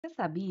Você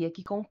sabia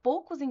que com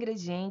poucos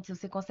ingredientes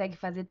você consegue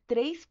fazer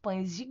 3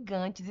 pães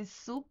gigantes e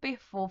super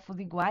fofos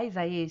iguais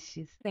a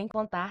estes? Sem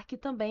contar que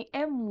também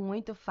é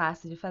muito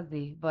fácil de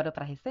fazer. Bora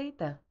para a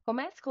receita?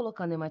 Comece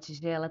colocando em uma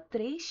tigela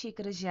 3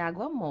 xícaras de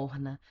água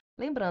morna.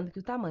 Lembrando que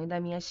o tamanho da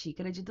minha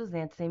xícara é de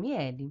 200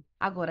 ml.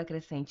 Agora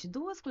acrescente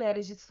 2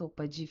 colheres de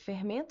sopa de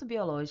fermento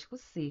biológico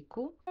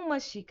seco, uma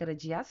xícara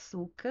de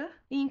açúcar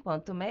e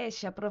enquanto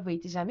mexe,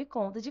 aproveite e já me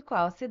conta de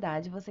qual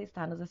cidade você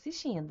está nos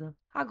assistindo.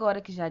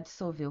 Agora que já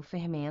dissolveu o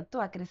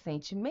fermento,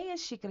 acrescente meia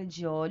xícara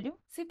de óleo.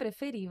 Se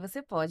preferir,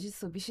 você pode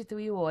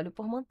substituir o óleo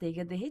por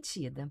manteiga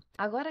derretida.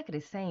 Agora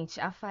acrescente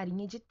a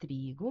farinha de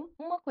trigo,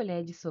 uma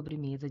colher de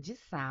sobremesa de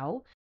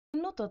sal.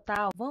 No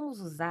total,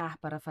 vamos usar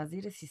para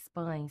fazer esses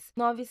pães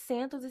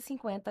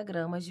 950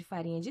 gramas de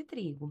farinha de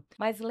trigo,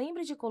 mas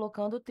lembre de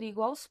colocando o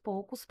trigo aos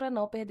poucos para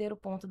não perder o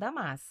ponto da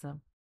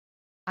massa.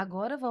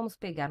 Agora vamos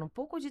pegar um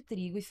pouco de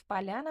trigo e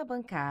espalhar na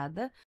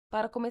bancada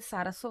para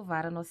começar a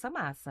sovar a nossa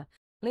massa.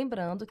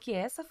 Lembrando que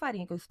essa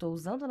farinha que eu estou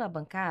usando na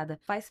bancada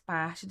faz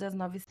parte das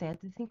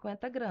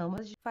 950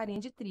 gramas de farinha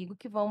de trigo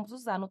que vamos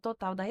usar no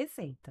total da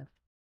receita.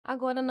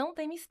 Agora não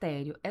tem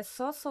mistério, é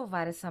só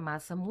sovar essa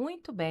massa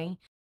muito bem,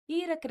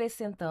 ir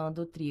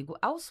acrescentando o trigo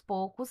aos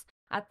poucos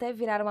até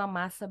virar uma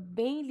massa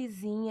bem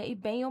lisinha e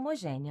bem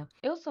homogênea.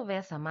 Eu sovei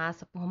essa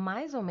massa por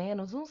mais ou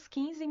menos uns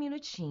 15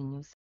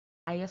 minutinhos.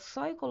 Aí é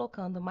só ir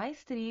colocando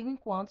mais trigo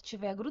enquanto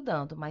estiver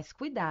grudando, mas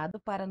cuidado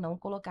para não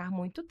colocar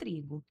muito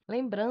trigo.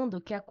 Lembrando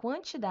que a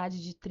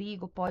quantidade de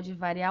trigo pode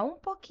variar um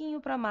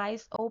pouquinho para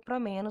mais ou para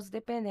menos,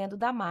 dependendo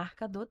da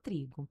marca do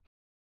trigo.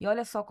 E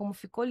olha só como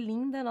ficou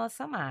linda a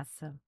nossa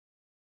massa.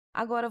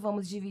 Agora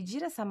vamos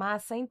dividir essa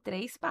massa em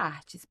 3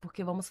 partes,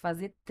 porque vamos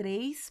fazer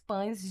 3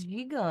 pães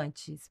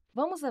gigantes.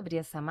 Vamos abrir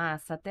essa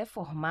massa até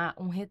formar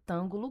um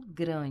retângulo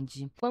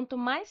grande. Quanto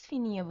mais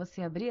fininha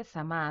você abrir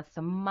essa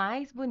massa,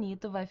 mais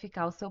bonito vai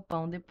ficar o seu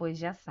pão depois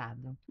de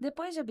assado.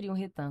 Depois de abrir um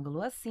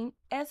retângulo assim,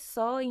 é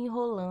só ir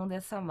enrolando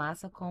essa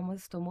massa como eu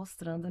estou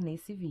mostrando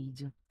nesse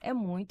vídeo. É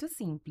muito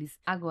simples.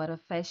 Agora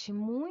feche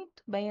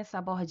muito bem essa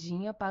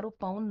bordinha para o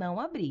pão não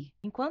abrir.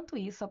 Enquanto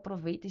isso,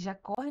 aproveita e já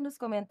corre nos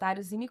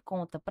comentários e me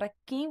conta para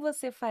quem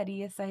você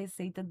faria essa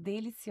receita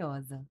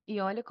deliciosa. E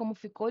olha como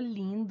ficou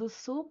lindo,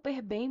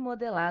 super bem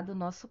modelado o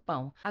nosso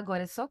pão.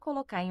 Agora é só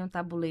colocar em um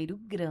tabuleiro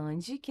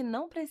grande que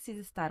não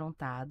precisa estar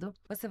untado.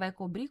 Você vai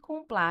cobrir com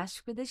um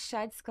plástico e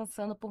deixar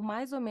descansando por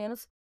mais ou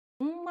menos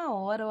 1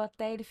 hora ou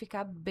até ele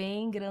ficar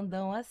bem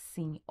grandão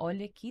assim.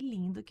 Olha que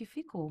lindo que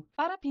ficou.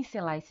 Para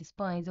pincelar esses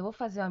pães, eu vou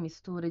fazer uma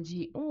mistura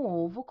de um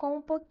ovo com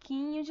um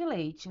pouquinho de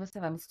leite. Você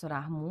vai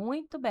misturar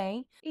muito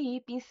bem e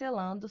ir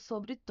pincelando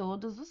sobre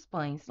todos os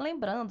pães.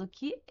 Lembrando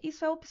que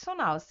isso é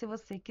opcional. Se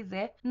você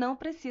quiser, não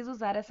precisa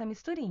usar essa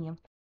misturinha.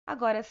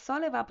 Agora é só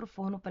levar para o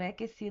forno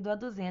pré-aquecido a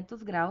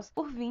 200 graus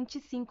por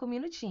 25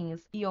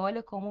 minutinhos. E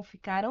olha como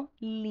ficaram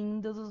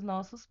lindos os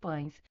nossos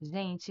pães.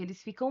 Gente,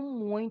 eles ficam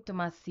muito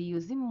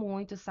macios e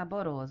muito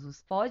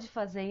saborosos. Pode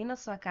fazer aí na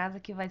sua casa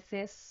que vai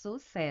ser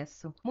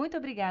sucesso. Muito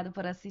obrigada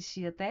por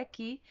assistir até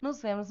aqui.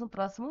 Nos vemos no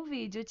próximo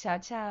vídeo. Tchau,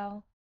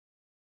 tchau!